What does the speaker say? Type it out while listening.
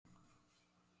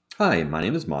Hi, my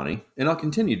name is Monty, and I'll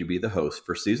continue to be the host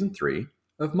for Season 3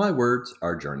 of My Words,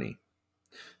 Our Journey.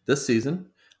 This season,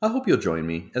 I hope you'll join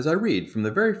me as I read from the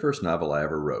very first novel I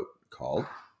ever wrote, called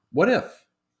What If?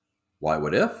 Why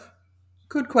what if?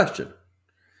 Good question.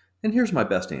 And here's my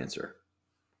best answer.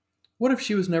 What if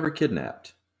she was never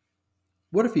kidnapped?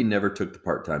 What if he never took the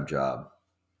part-time job?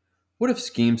 What if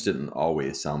schemes didn't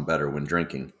always sound better when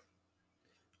drinking?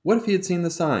 What if he had seen the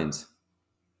signs?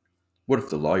 What if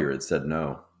the lawyer had said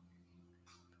no?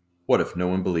 What if no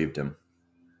one believed him?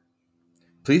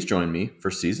 Please join me for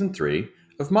Season 3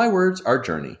 of My Words, Our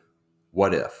Journey.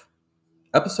 What If?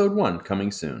 Episode 1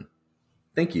 coming soon.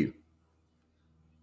 Thank you.